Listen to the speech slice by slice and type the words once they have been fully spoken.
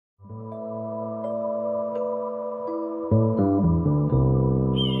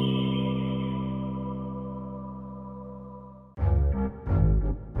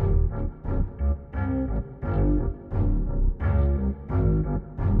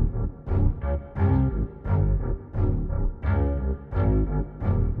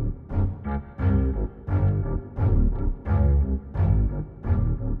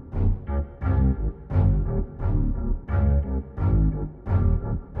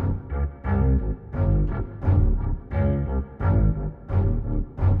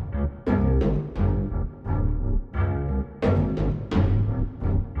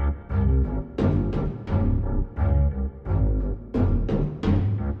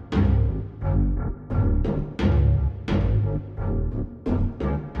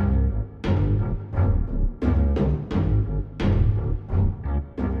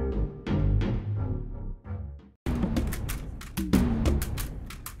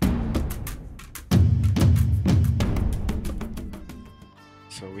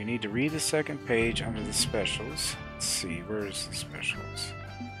So we need to read the second page under the specials. Let's see, where's the specials?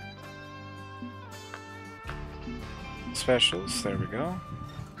 Specials, there we go.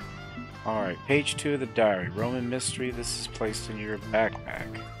 Alright, page 2 of the diary. Roman mystery, this is placed in your backpack.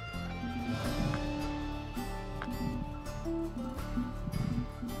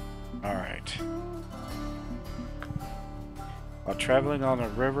 Alright. While traveling on a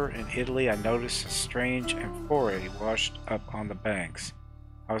river in Italy, I noticed a strange amphorae washed up on the banks.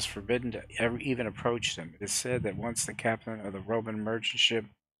 I was forbidden to even approach them. It is said that once the captain of the Roman merchant ship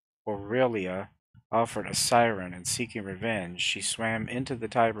Aurelia offered a siren and seeking revenge, she swam into the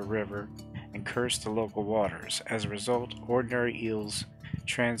Tiber River and cursed the local waters. As a result, ordinary eels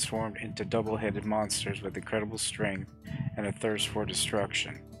transformed into double-headed monsters with incredible strength and a thirst for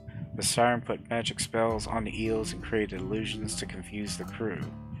destruction. The siren put magic spells on the eels and created illusions to confuse the crew.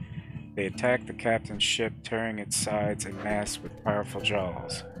 They attacked the captain's ship, tearing its sides and masts with powerful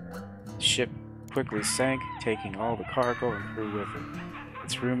jaws. The ship quickly sank, taking all the cargo and crew with it.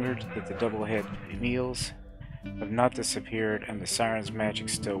 It's rumored that the double-headed eels have not disappeared and the siren's magic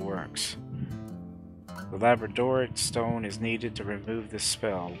still works. The Labradorite stone is needed to remove this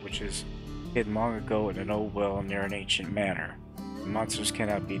spell, which is hidden long ago in an old well near an ancient manor. The monsters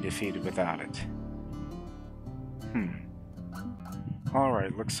cannot be defeated without it.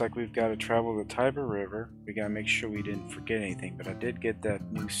 Alright, looks like we've got to travel the Tiber River. We gotta make sure we didn't forget anything, but I did get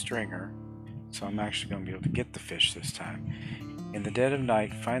that new stringer, so I'm actually going to be able to get the fish this time. In the dead of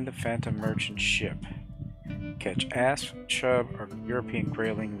night, find the phantom merchant ship. Catch ass, chub, or European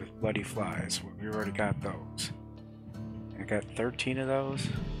grayling with bloody flies. We already got those. I got 13 of those.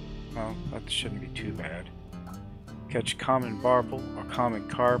 Well, that shouldn't be too bad. Catch common barbel or common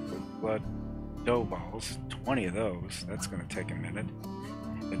carp with blood dough balls. 20 of those. That's going to take a minute.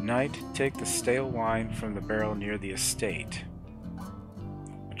 At night, take the stale wine from the barrel near the estate.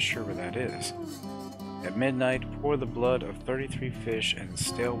 Not sure where that is. At midnight, pour the blood of 33 fish and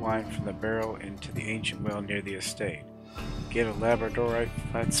stale wine from the barrel into the ancient well near the estate. Get a Labradorite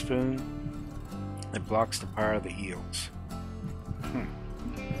Flat Spoon that blocks the power of the eels.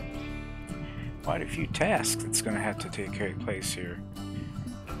 Quite a few tasks that's going to have to take place here.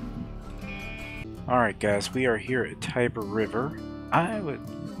 Alright guys, we are here at Tiber River.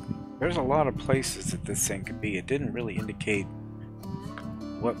 There's a lot of places that this thing could be. It didn't really indicate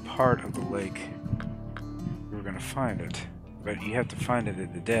what part of the lake we were going to find it. But you have to find it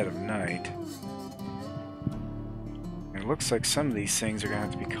at the dead of night. And it looks like some of these things are going to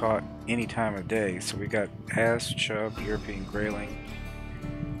have to be caught any time of day. So we got bass, chub, European grayling.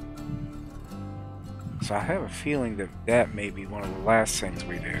 So I have a feeling that that may be one of the last things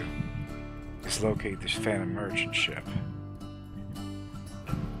we do. Is locate this phantom merchant ship.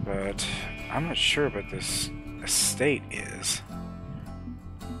 But I'm not sure what this estate is.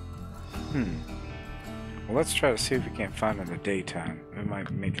 Well, let's try to see if we can't find it in the daytime. It might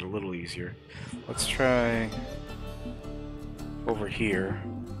make it a little easier. Let's try over here.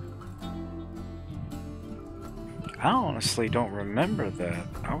 I honestly don't remember that.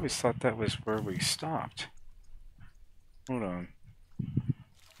 I always thought that was where we stopped. Hold on.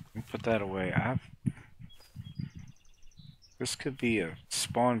 Let me put that away. This could be a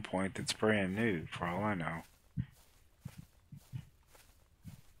spawn point that's brand new, for all I know.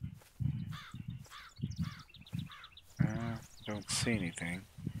 Don't see anything.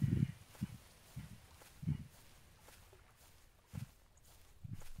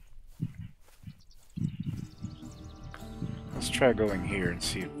 Let's try going here and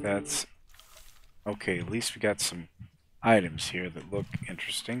see if that's... Okay, at least we got some items here that look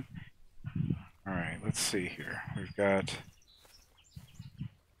interesting. Alright, let's see here. We've got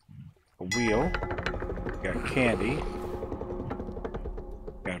a wheel, we got candy,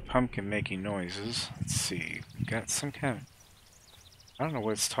 Got a pumpkin making noises. Let's see. Got some kind of... I don't know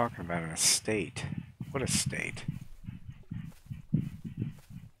what it's talking about. An estate. What estate?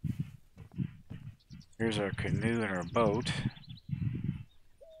 Here's our canoe and our boat.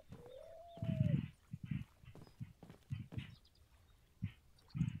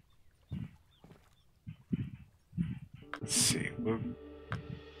 Let's see.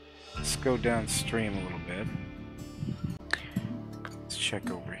 Let's go downstream a little bit. Let's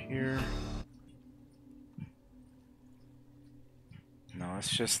check over here. No, that's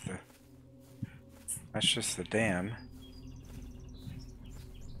just the dam.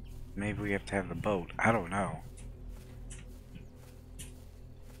 Maybe we have to have the boat. I don't know.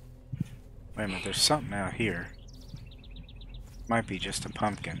 Wait a minute, there's something out here. Might be just a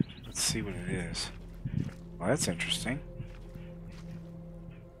pumpkin. Let's see what it is. Well, that's interesting.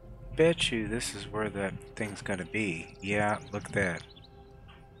 Bet you this is where that thing's gonna be. Yeah, look at that.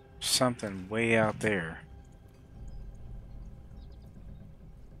 Something way out there.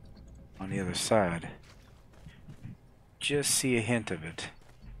 On the other side. Just see a hint of it.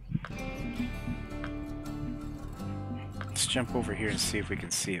 Let's jump over here and see if we can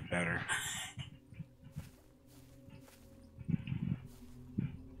see it better.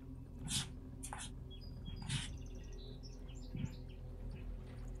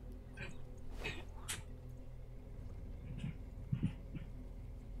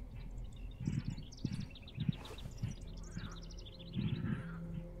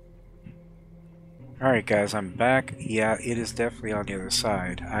 Alright guys, I'm back. Yeah, it is definitely on the other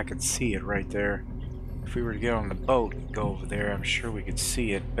side. I could see it right there. If we were to get on the boat and go over there, I'm sure we could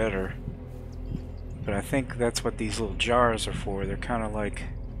see it better. But I think that's what these little jars are for. They're kind of like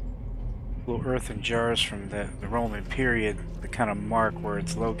little earthen jars from the Roman period that kind of mark where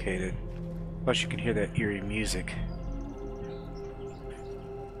it's located. Plus you can hear that eerie music.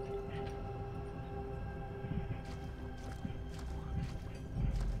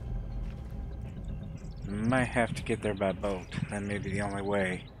 Might have to get there by boat. That may be the only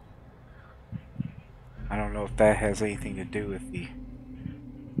way. I don't know if that has anything to do with the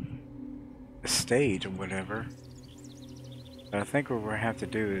stage or whatever. But I think what we're going to have to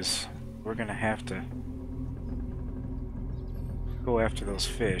do is we're going to have to go after those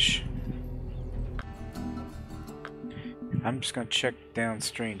fish. I'm just going to check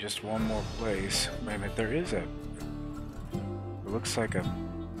downstream just one more place. Wait a minute, there is it looks like a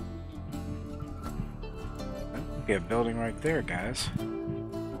building right there, guys.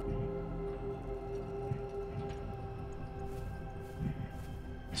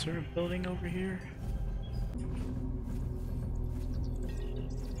 Is there a building over here?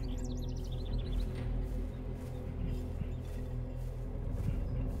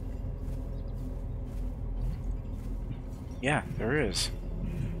 Yeah, there is.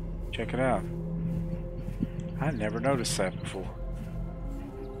 Check it out. I never noticed that before.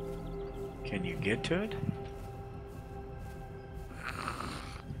 Can you get to it?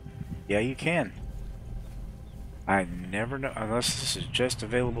 Yeah, you can. I never know, unless this is just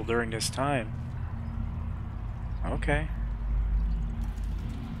available during this time. Okay.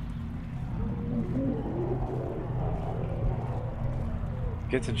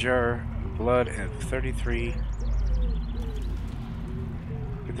 Get the jar of blood of 33.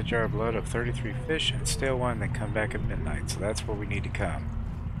 Get the jar of blood of 33 fish and stale wine, then come back at midnight. So that's where we need to come.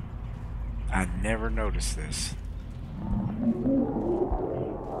 I never noticed this.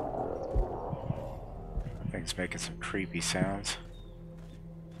 Thing's making some creepy sounds.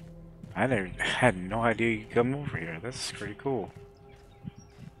 I had no idea you could come over here. This is pretty cool.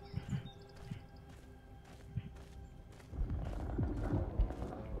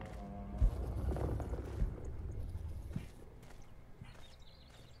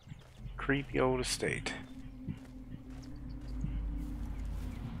 Creepy old estate.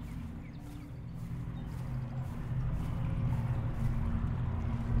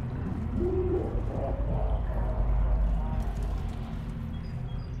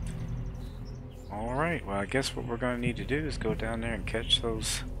 Alright, well I guess what we're going to need to do is go down there and catch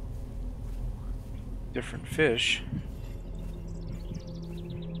those different fish.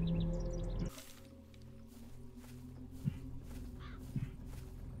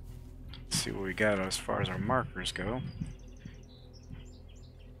 Let's see what we got as far as our markers go.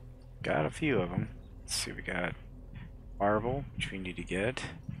 Got a few of them. Let's see, we got Barbel, which we need to get.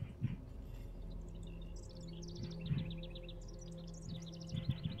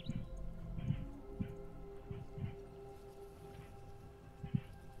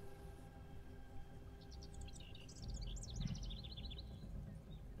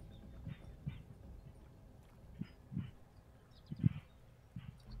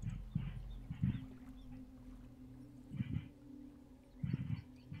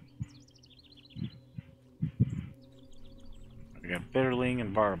 bitterling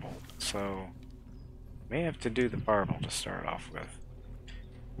and barbel, so may have to do the barbel to start off with.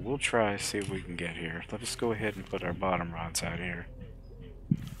 We'll try, see what we can get here. Let us go ahead and put our bottom rods out here.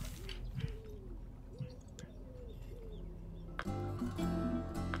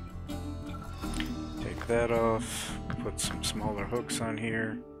 Take that off, put some smaller hooks on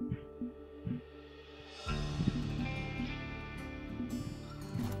here.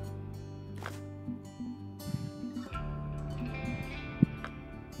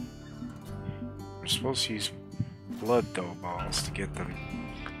 We're supposed to use blood dough balls to get them.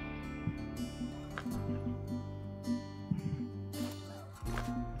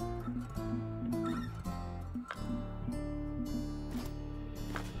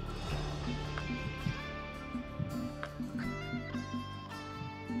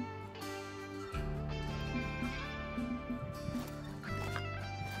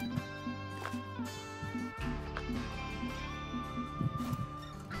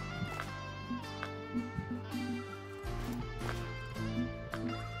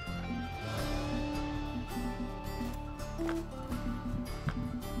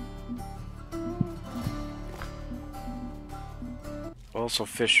 We'll also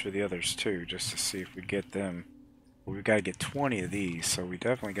fish for the others too, just to see if we get them. We've got to get 20 of these, so we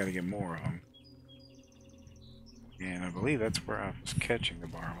definitely got to get more of them. And I believe that's where I was catching the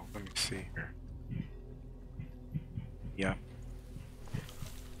barbel. Let me see here. Yep.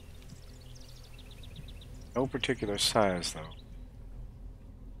 No particular size though.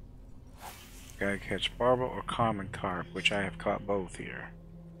 Gotta catch barbel or common carp, which I have caught both here.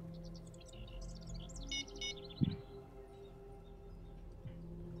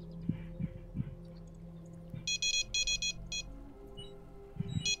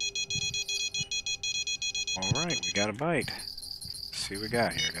 Alright, we got a bite. Let's see what we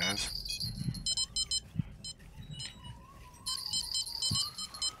got here, guys.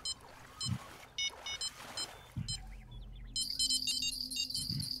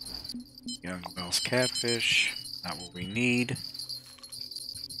 Young Bell's catfish, not what we need.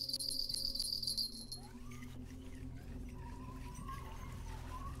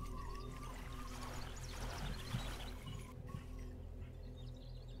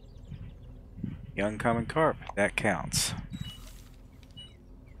 Young common carp, that counts.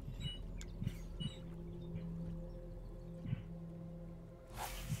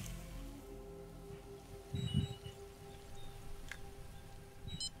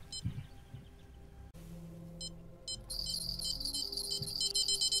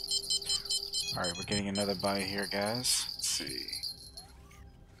 Alright, we're getting another bite here, guys. Let's see.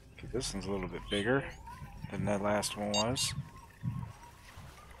 Okay, this one's a little bit bigger than that last one was.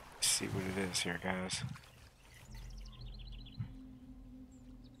 Let's see what it is here, guys.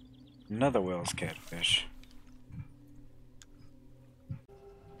 Another Wells catfish.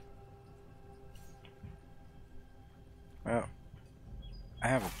 Well, I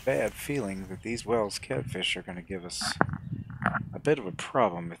have a bad feeling that these Wells catfish are going to give us a bit of a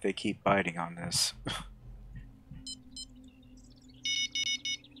problem if they keep biting on this.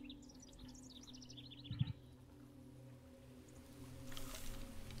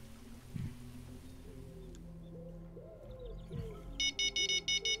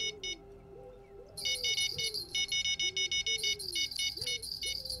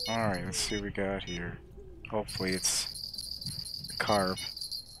 Alright, let's see what we got here. Hopefully it's a carp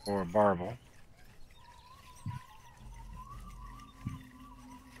or a barbel.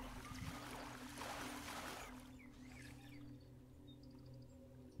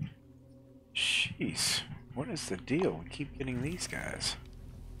 Jeez, what is the deal? We keep getting these guys.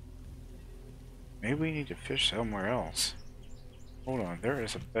 Maybe we need to fish somewhere else. Hold on, there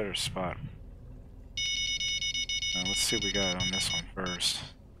is a better spot. Now let's see what we got on this one first.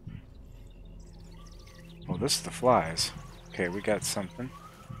 Oh, this is the flies. Okay, we got something.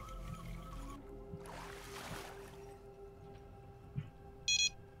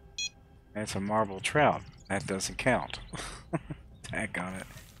 That's a marble trout. That doesn't count. Tag on it.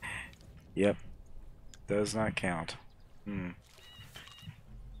 Yep. Does not count.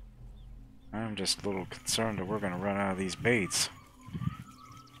 I'm just a little concerned that we're going to run out of these baits.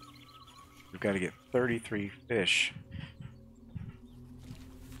 We've got to get 33 fish.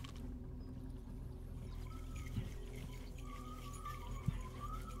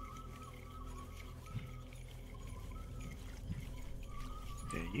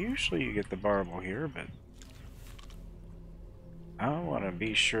 Yeah, usually you get the barbel here, but I want to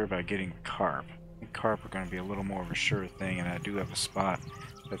be sure about getting the carp. I think carp are going to be a little more of a sure thing, and I do have a spot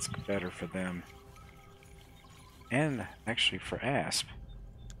that's better for them. And actually for asp.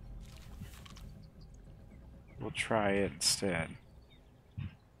 We'll try it instead.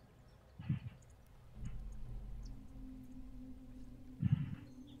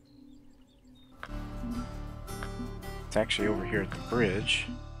 It's actually over here at the bridge.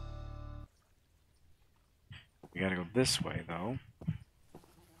 We gotta go this way, though.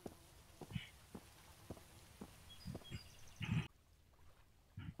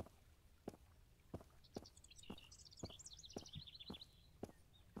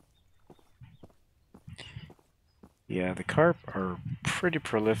 Yeah, the carp are pretty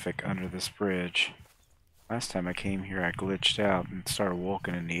prolific under this bridge. Last time I came here, I glitched out and started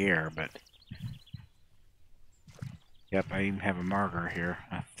walking in the air, but... Yep, I even have a marker here.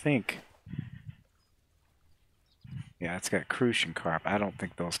 I think... Yeah, it's got crucian carp. I don't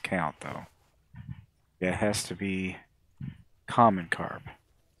think those count, though. Yeah, it has to be common carp.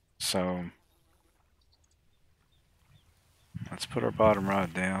 So... let's put our bottom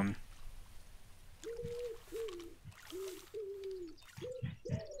rod down.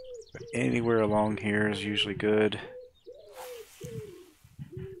 But anywhere along here is usually good.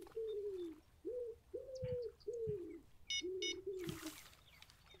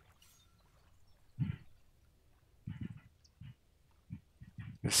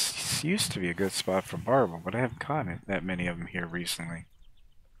 This used to be a good spot for barbel, but I haven't caught that many of them here recently.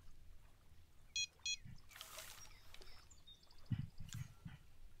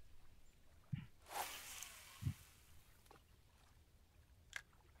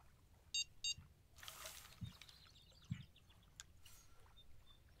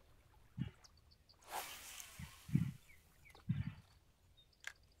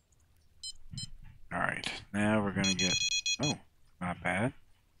 Alright, now we're gonna get... oh, not bad.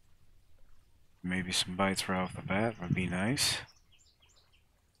 Maybe some bites right off the bat would be nice.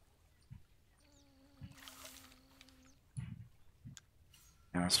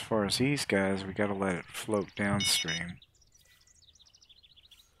 Now as far as these guys, we gotta let it float downstream.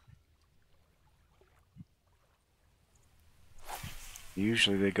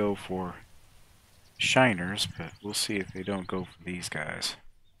 Usually they go for shiners, but we'll see if they don't go for these guys.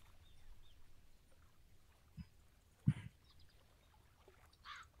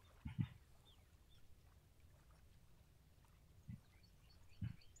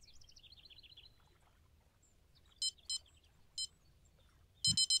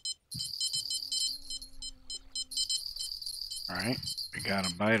 Alright, we got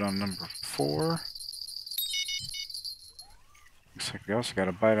a bite on number 4. Looks like we also got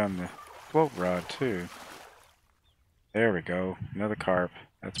a bite on the float rod too. There we go, another carp.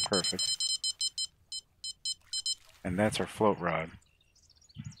 That's perfect. And that's our float rod.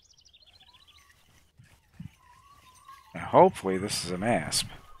 Now hopefully this is an asp.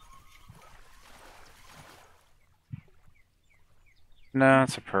 No,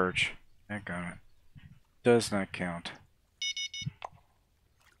 it's a perch. I got it. Does not count.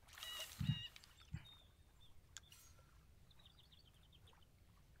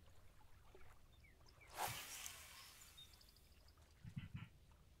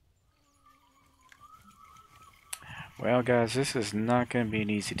 Well, guys, this is not going to be an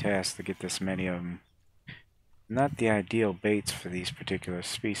easy task to get this many of them. Not the ideal baits for these particular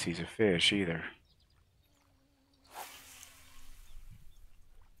species of fish, either.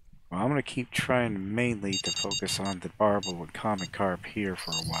 Well, I'm going to keep trying mainly to focus on the barbel and common carp here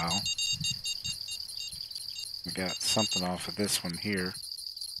for a while. We got something off of this one here.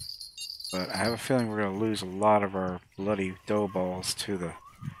 But I have a feeling we're going to lose a lot of our bloody dough balls to the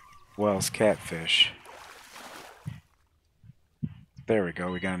Wells catfish. There we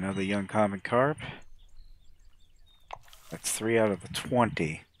go, we got another young common carp. That's 3 out of the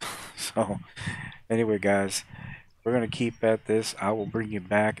 20. So, anyway guys, we're going to keep at this. I will bring you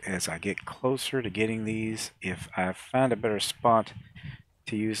back as I get closer to getting these. If I find a better spot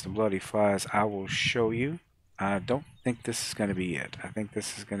to use the bloody flies, I will show you. I don't think this is going to be it. I think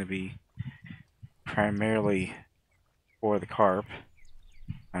this is going to be primarily for the carp.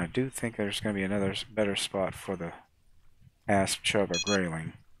 I do think there's going to be another better spot for the asp, chub, or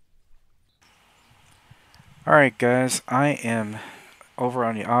grayling. Alright guys, I am over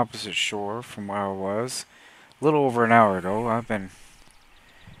on the opposite shore from where I was a little over an hour ago. I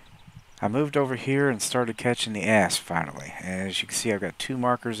moved over here and started catching the asp finally. As you can see, I've got 2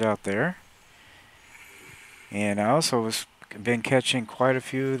 markers out there. And I also been catching quite a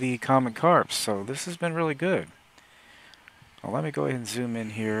few of the common carps, so this has been really good. Well, let me go ahead and zoom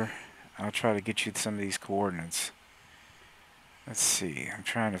in here. I'll try to get you some of these coordinates. Let's see, I'm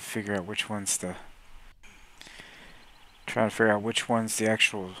trying to figure out which one's the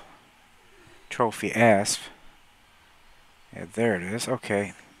actual trophy asp. Yeah, there it is.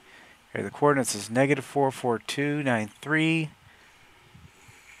 Okay. Here the coordinates is -44293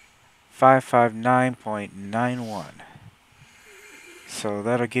 559.91. So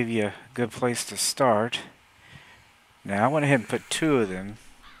that'll give you a good place to start. Now I went ahead and put 2 of them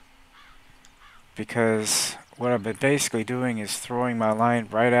because what I've been basically doing is throwing my line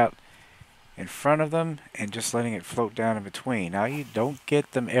right out in front of them and just letting it float down in between. Now you don't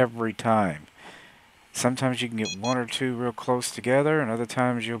get them every time. Sometimes you can get 1 or 2 real close together, and other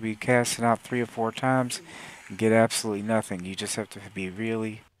times you'll be casting out 3 or 4 times and get absolutely nothing. You just have to be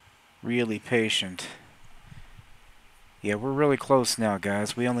really, really patient. Yeah, we're really close now,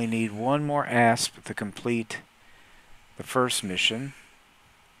 guys. We only need 1 more asp to complete the first mission.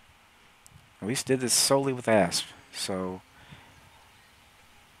 We did this solely with asp, so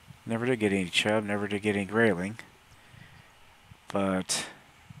never did get any chub, never did get any grayling, but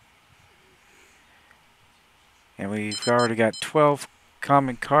and we've already got 12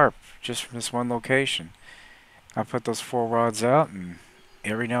 common carp just from this one location. I put those 4 rods out, and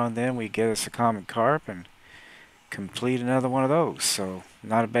every now and then we get us a common carp and complete another one of those, so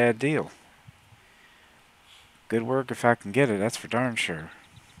not a bad deal. Good work if I can get it, that's for darn sure.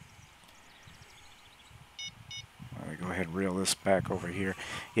 Let me go ahead and reel this back over here.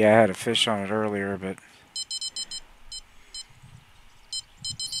 Yeah, I had a fish on it earlier, but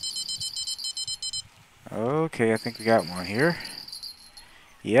okay, I think we got one here.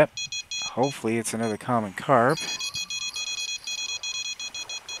 Yep, hopefully it's another common carp.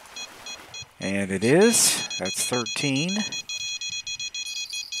 And it is. That's 13.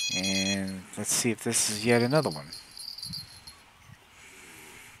 And let's see if this is yet another one.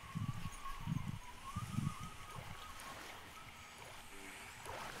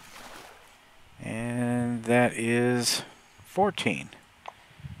 And that is 14.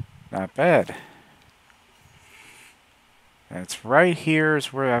 Not bad. That's right here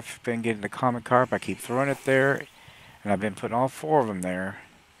is where I've been getting the common carp. I keep throwing it there, and I've been putting all 4 of them there,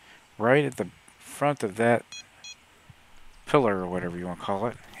 right at the front of that pillar or whatever you want to call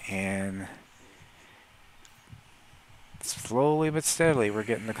it. And slowly but steadily we're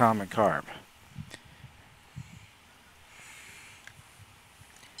getting the common carp.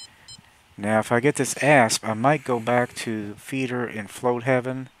 Now if I get this asp, I might go back to feeder in float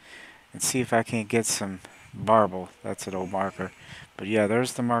heaven and see if I can't get some barbel. That's an old marker. But yeah,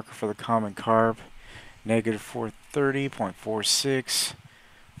 there's the marker for the common carp. Negative 430.46,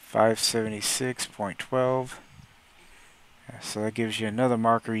 576.12. So that gives you another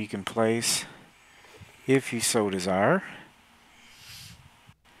marker you can place if you so desire.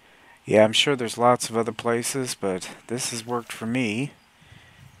 Yeah, I'm sure there's lots of other places, but this has worked for me.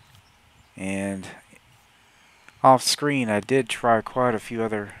 And off screen I did try quite a few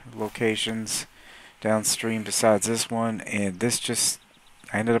other locations downstream besides this one, and this just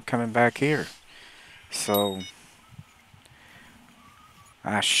I ended up coming back here. So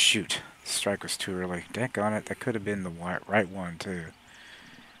shoot, the strike was too early. Daggone it, that could have been the right one too.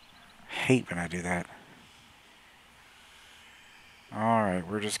 I hate when I do that. Alright,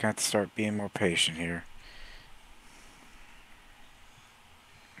 we're just going to start being more patient here.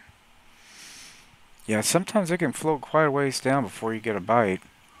 Yeah, sometimes it can float quite a ways down before you get a bite.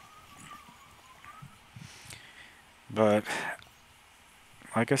 But,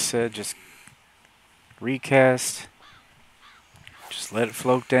 like I said, just recast. Just let it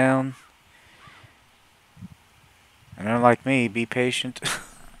float down. And unlike me, be patient.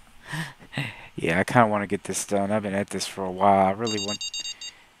 Yeah, I kind of want to get this done. I've been at this for a while. I really want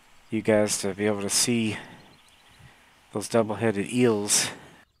you guys to be able to see those double-headed eels.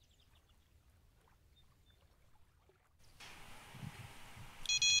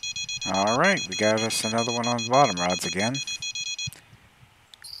 Alright, we got us another one on the bottom rods again.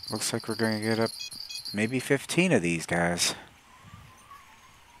 Looks like we're going to get up maybe 15 of these guys.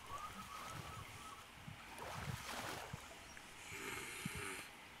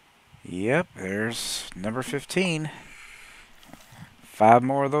 Yep, there's number 15. 5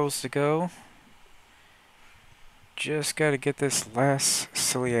 more of those to go. Just got to get this last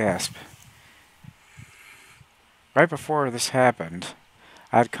silly asp. Right before this happened,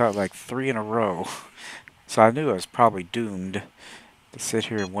 I'd caught like 3 in a row. So I knew I was probably doomed to sit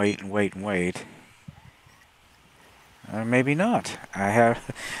here and wait and wait and wait. Maybe not. I had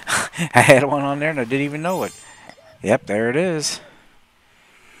I had one on there and I didn't even know it. Yep, there it is.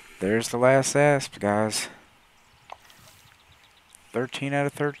 There's the last asp, guys. 13 out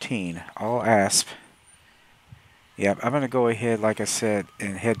of 13. All asp. Yep, I'm going to go ahead, like I said,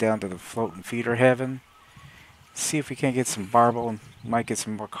 and head down to the floating feeder heaven. See if we can't get some barbel, and might get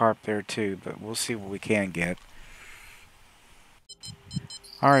some more carp there too, but we'll see what we can get.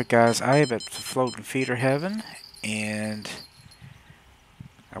 Alright guys, I am at the floating feeder heaven, and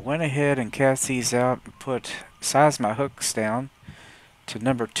I went ahead and cast these out and sized my hooks down to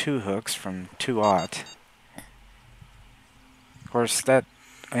number 2 hooks from 2/0. Of course, that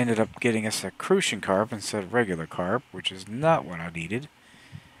ended up getting us a crucian carp instead of regular carp, which is not what I needed.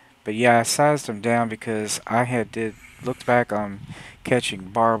 But yeah, I sized them down because I had looked back on catching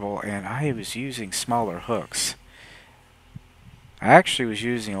barbel, and I was using smaller hooks. I actually was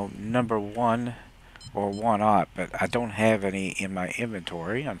using a number 1 or 1/0, but I don't have any in my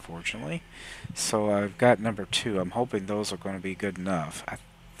inventory, unfortunately. So I've got number 2. I'm hoping those are going to be good enough. I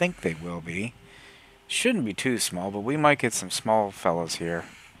think they will be. Shouldn't be too small, but we might get some small fellas here,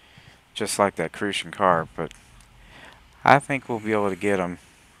 just like that crucian carp. But I think we'll be able to get them.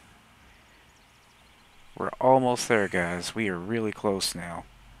 We're almost there, guys. We are really close now.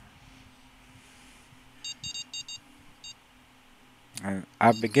 And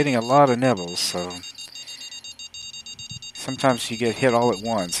I've been getting a lot of nibbles, so sometimes you get hit all at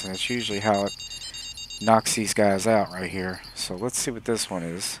once, and that's usually how it knocks these guys out right here. So let's see what this one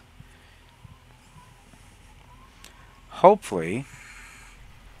is. Hopefully,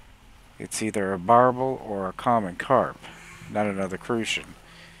 it's either a barbel or a common carp, not another crucian.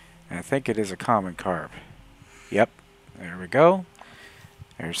 And I think it is a common carp. Yep, there we go.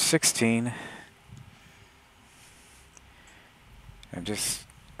 There's 16.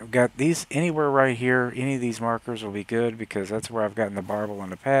 I've got these anywhere right here. Any of these markers will be good because that's where I've gotten the barbel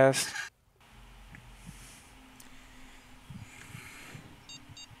in the past.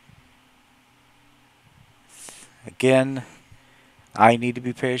 Again, I need to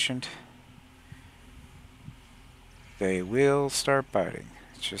be patient. They will start biting.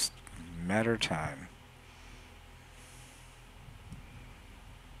 It's just a matter of time.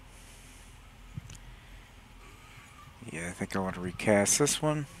 Yeah, I think I want to recast this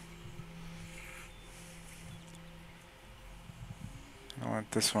one. I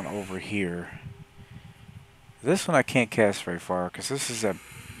want this one over here. This one I can't cast very far because this is a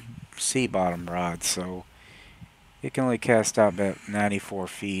sea bottom rod, so it can only cast out about 94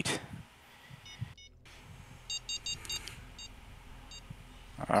 feet.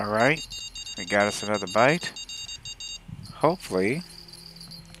 Alright, we got us another bite. Hopefully,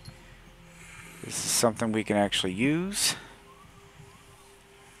 this is something we can actually use.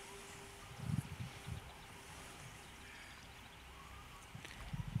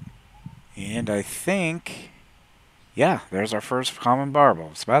 And I think, yeah, there's our first common barbel.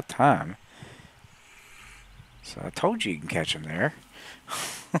 It's about time. So I told you can catch them there.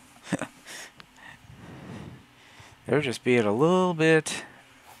 They're just being a little bit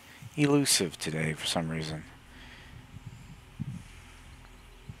elusive today for some reason.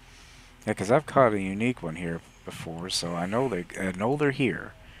 Yeah, because I've caught a unique one here before, so I know they're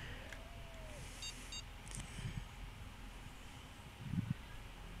here.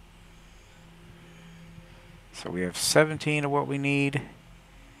 So we have 17 of what we need.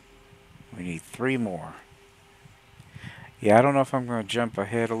 We need 3 more. Yeah, I don't know if I'm going to jump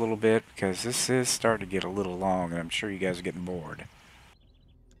ahead a little bit because this is starting to get a little long and I'm sure you guys are getting bored.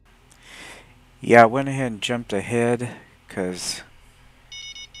 Yeah, I went ahead and jumped ahead because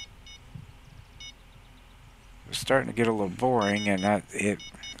it was starting to get a little boring, and I've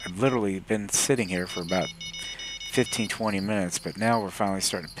literally been sitting here for about 15-20 minutes, but now we're finally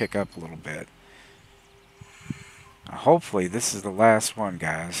starting to pick up a little bit. Hopefully this is the last one,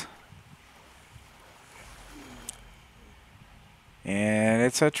 guys. And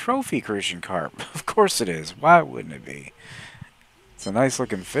it's a trophy crucian carp. Of course it is. Why wouldn't it be? It's a nice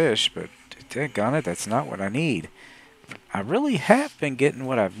looking fish, but daggone it, that's not what I need. I really have been getting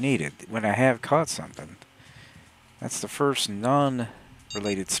what I've needed when I have caught something. That's the first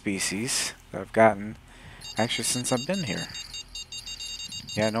non-related species that I've gotten actually since I've been here.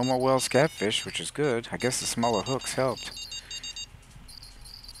 Yeah, no more Wells catfish, which is good. I guess the smaller hooks helped.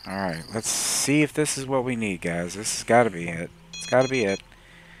 Alright, let's see if this is what we need, guys. This has got to be it. It's got to be it.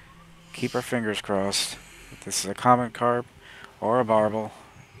 Keep our fingers crossed. If this is a common carp or a barbel.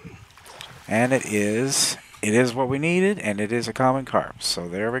 And it is. It is what we needed, and it is a common carp. So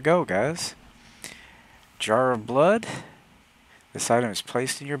there we go, guys. Jar of blood. This item is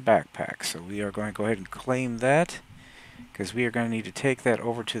placed in your backpack. So we are going to go ahead and claim that, because we are going to need to take that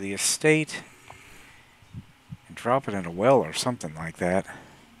over to the estate and drop it in a well or something like that.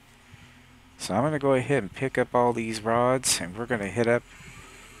 So I'm going to go ahead and pick up all these rods, and we're going to head up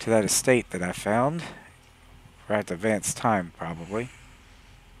to that estate that I found. We're at advanced time, probably.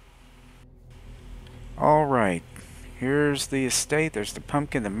 Alright, here's the estate. There's the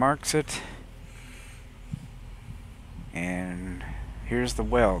pumpkin that marks it. And here's the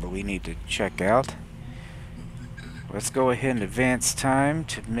well that we need to check out. Let's go ahead and advance time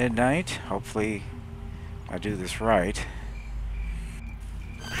to midnight. Hopefully I do this right.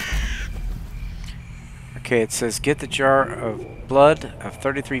 Okay, it says get the jar of blood of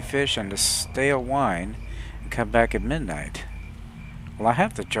 33 fish and the stale wine and come back at midnight. Well, I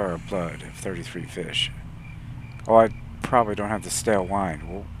have the jar of blood of 33 fish. Oh, I probably don't have the stale wine.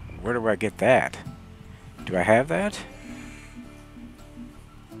 Well, where do I get that? Do I have that?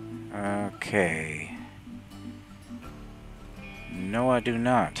 Okay. No, I do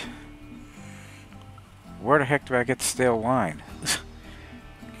not. Where the heck do I get the stale wine?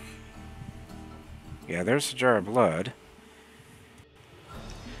 Yeah, there's a jar of blood.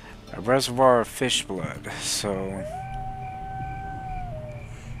 A reservoir of fish blood. So,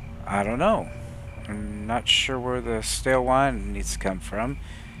 I don't know. I'm not sure where the stale wine needs to come from.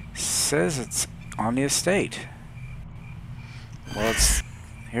 Says it's on the estate. Well,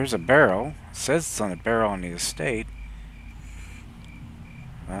 here's a barrel. It says it's on a barrel on the estate.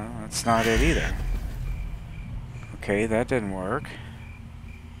 Well, that's not it either. Okay, that didn't work.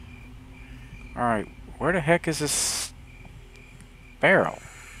 Alright, where the heck is this barrel?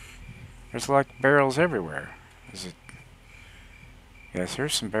 There's like barrels everywhere. Is it? Yes,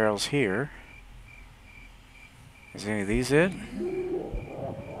 here's some barrels here. Is any of these it?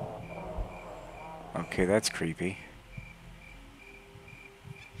 Okay, that's creepy.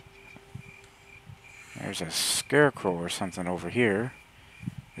 There's a scarecrow or something over here.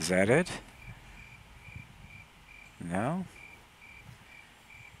 Is that it? No?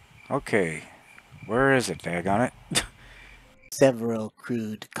 Okay. Where is it, daggone it? Several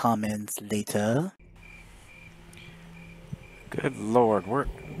crude comments later. Good lord, we're...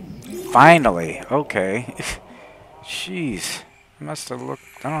 Finally! Okay. Jeez. I must have looked...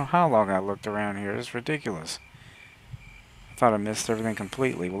 I don't know how long I looked around here. It's ridiculous. I thought I missed everything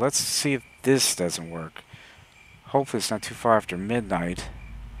completely. Well, let's see if this doesn't work. Hopefully it's not too far after midnight.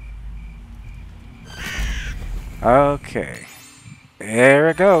 Okay. There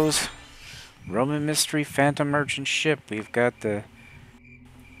it goes. Roman Mystery Phantom Merchant Ship. We've got the...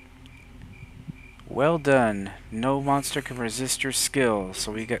 Well done. No monster can resist your skill.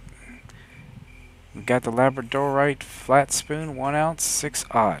 So we got the Labradorite Flat Spoon, 1 ounce, 6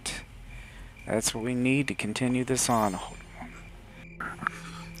 aught. That's what we need to continue this on.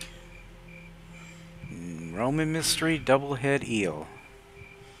 Roman Mystery Double Head Eel.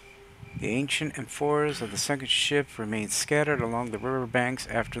 The ancient amphoras of the sunken ship remain scattered along the river banks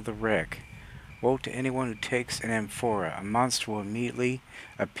after the wreck. Woe to anyone who takes an amphora. A monster will immediately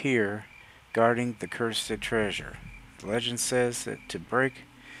appear guarding the cursed treasure. The legend says that to break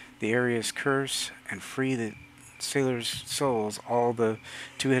the area's curse and free the sailors' souls, all the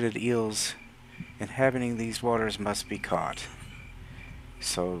two-headed eels inhabiting these waters must be caught.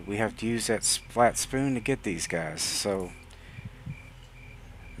 So we have to use that flat spoon to get these guys. So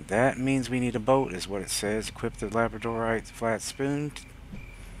that means we need a boat, is what it says. Equip the Labradorite Flat Spoon.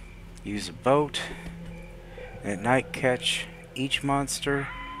 Use a boat. And at night catch each monster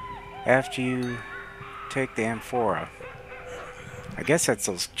after you take the amphora. I guess that's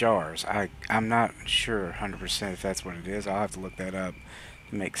those jars. I'm not sure 100% if that's what it is. I'll have to look that up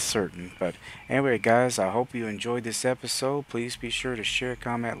to make certain. But anyway, guys, I hope you enjoyed this episode. Please be sure to share,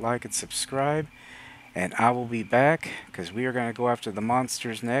 comment, like, and subscribe. And I will be back because we are going to go after the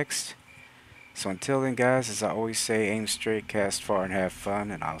monsters next. So until then, guys, as I always say, aim straight, cast far, and have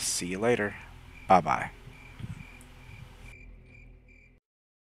fun. And I'll see you later. Bye-bye.